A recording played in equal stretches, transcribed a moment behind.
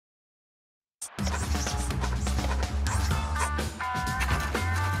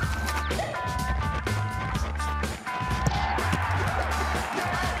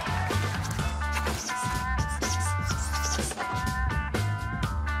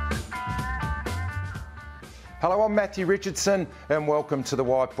Hello, I'm Matthew Richardson and welcome to the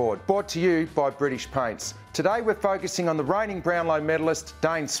Whiteboard, brought to you by British Paints. Today we're focusing on the reigning Brownlow medalist,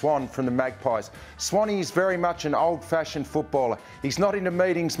 Dane Swan from the Magpies. Swanee is very much an old-fashioned footballer. He's not into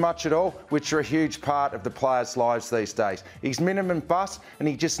meetings much at all, which are a huge part of the players' lives these days. He's minimum fuss and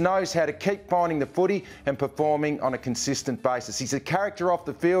he just knows how to keep finding the footy and performing on a consistent basis. He's a character off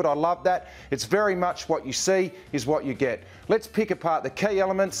the field, I love that. It's very much what you see is what you get. Let's pick apart the key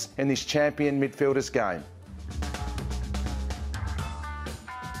elements in this champion midfielder's game.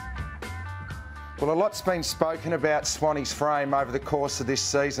 Well, a lot's been spoken about Swanee's frame over the course of this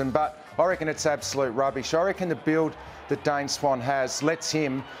season, but I reckon it's absolute rubbish. I reckon the build that Dane Swan has lets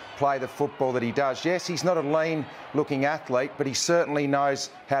him play the football that he does. Yes, he's not a lean-looking athlete, but he certainly knows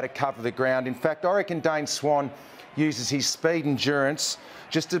how to cover the ground. In fact, I reckon Dane Swan uses his speed endurance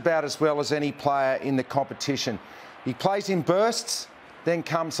just about as well as any player in the competition. He plays in bursts, then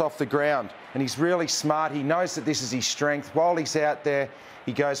comes off the ground, and he's really smart. He knows that this is his strength. While he's out there,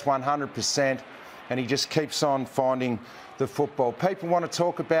 he goes 100%. And he just keeps on finding the football. People want to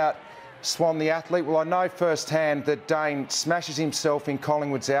talk about Swan the athlete. Well, I know firsthand that Dane smashes himself in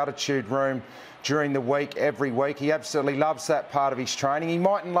Collingwood's altitude room during the week, every week. He absolutely loves that part of his training. He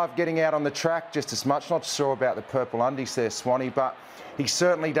mightn't love getting out on the track just as much. Not sure about the purple undies there, Swanee, but he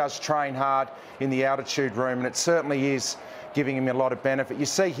certainly does train hard in the altitude room, and it certainly is giving him a lot of benefit. You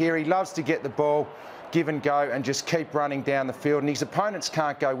see here, he loves to get the ball, give and go, and just keep running down the field, and his opponents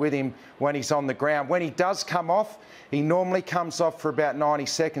can't go with him when he's on the ground. When he does come off, he normally comes off for about 90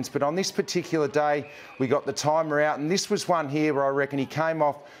 seconds, but on this particular day we got the timer out, and this was one here where I reckon he came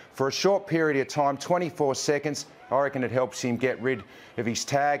off for a short period of time, 24 seconds. I reckon it helps him get rid of his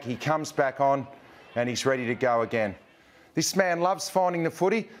tag. He comes back on and he's ready to go again. This man loves finding the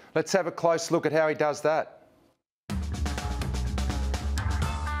footy. Let's have a close look at how he does that.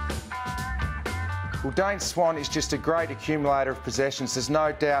 Well, Dane Swan is just a great accumulator of possessions. There's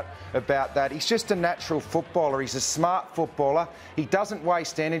no doubt about that. He's just a natural footballer. He's a smart footballer. He doesn't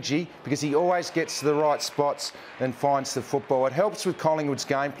waste energy because he always gets to the right spots and finds the football. It helps with Collingwood's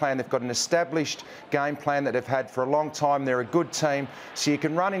game plan. They've got an established game plan that they've had for a long time. They're a good team, so you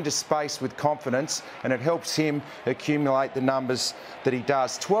can run into space with confidence, and it helps him accumulate the numbers that he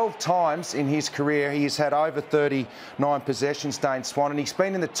does. 12 times in his career, he has had over 39 possessions, Dane Swan, and he's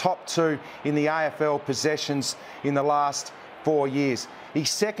been in the top 2 in the AFL possessions in the last 4 years. He's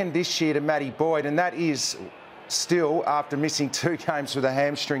second this year to Matty Boyd, and that is still after missing 2 games with a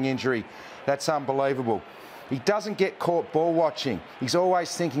hamstring injury. That's unbelievable. He doesn't get caught ball watching. He's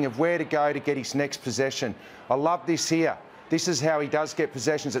always thinking of where to go to get his next possession. I love this here. This is how he does get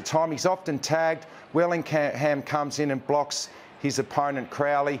possessions at time. He's often tagged. Wellingham comes in and blocks his opponent,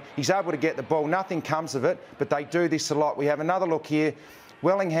 Crowley. He's able to get the ball. Nothing comes of it, but they do this a lot. We have another look here.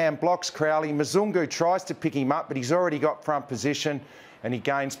 Wellingham blocks Crowley. Mzungu tries to pick him up, but he's already got front position and he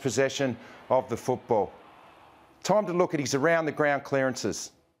gains possession of the football. Time to look at his around the ground clearances.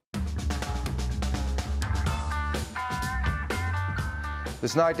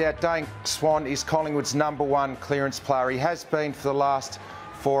 There's no doubt Dane Swan is Collingwood's #1 clearance player. He has been for the last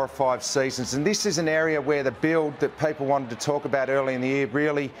 4 or 5 seasons, and this is an area where the build that people wanted to talk about early in the year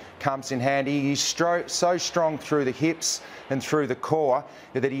really comes in handy. He's so strong through the hips and through the core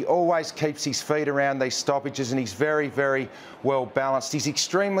that he always keeps his feet around these stoppages, and he's very, very well balanced. He's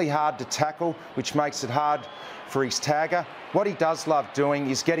extremely hard to tackle, which makes it hard for his tagger. What he does love doing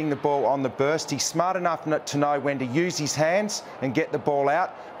is getting the ball on the burst. He's smart enough to know when to use his hands and get the ball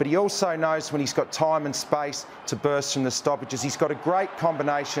out, but he also knows when he's got time and space to burst from the stoppages. He's got a great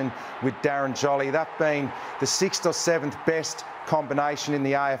combination with Darren Jolly, that being the 6th or 7th best combination in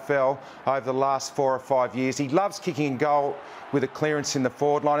the AFL over the last 4 or 5 years. He loves kicking in goal with a clearance in the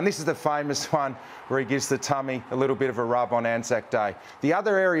forward line, and this is the famous one where he gives the tummy a little bit of a rub on Anzac Day. The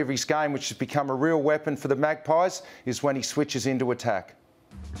other area of his game which has become a real weapon for the Magpies is when he switches into attack.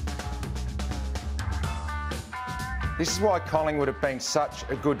 This is why Collingwood have been such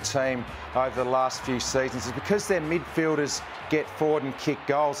a good team over the last few seasons, is because their midfielders get forward and kick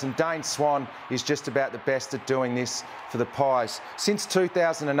goals, and Dane Swan is just about the best at doing this for the Pies. Since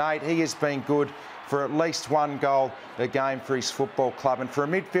 2008, he has been good for at least 1 goal a game for his football club, and for a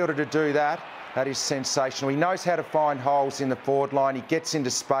midfielder to do that, that is sensational. He knows how to find holes in the forward line. He gets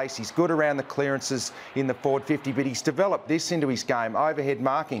into space. He's good around the clearances in the forward 50, but he's developed this into his game, overhead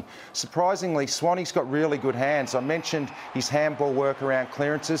marking. Surprisingly, Swanee's got really good hands. I mentioned his handball work around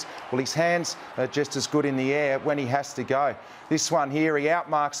clearances. Well, his hands are just as good in the air when he has to go. This one here, he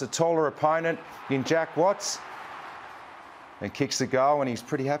outmarks a taller opponent in Jack Watts and kicks the goal, and he's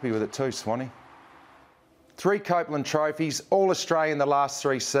pretty happy with it too, Swanee. 3 Copeland trophies, All-Australian the last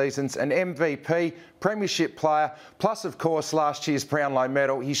 3 seasons, an MVP, Premiership player, plus of course last year's Brownlow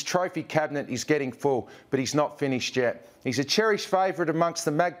medal. His trophy cabinet is getting full, but he's not finished yet. He's a cherished favourite amongst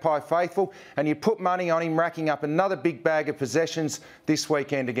the Magpie faithful, and you put money on him racking up another big bag of possessions this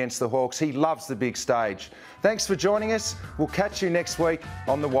weekend against the Hawks. He loves the big stage. Thanks for joining us. We'll catch you next week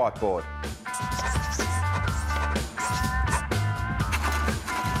on the Whiteboard.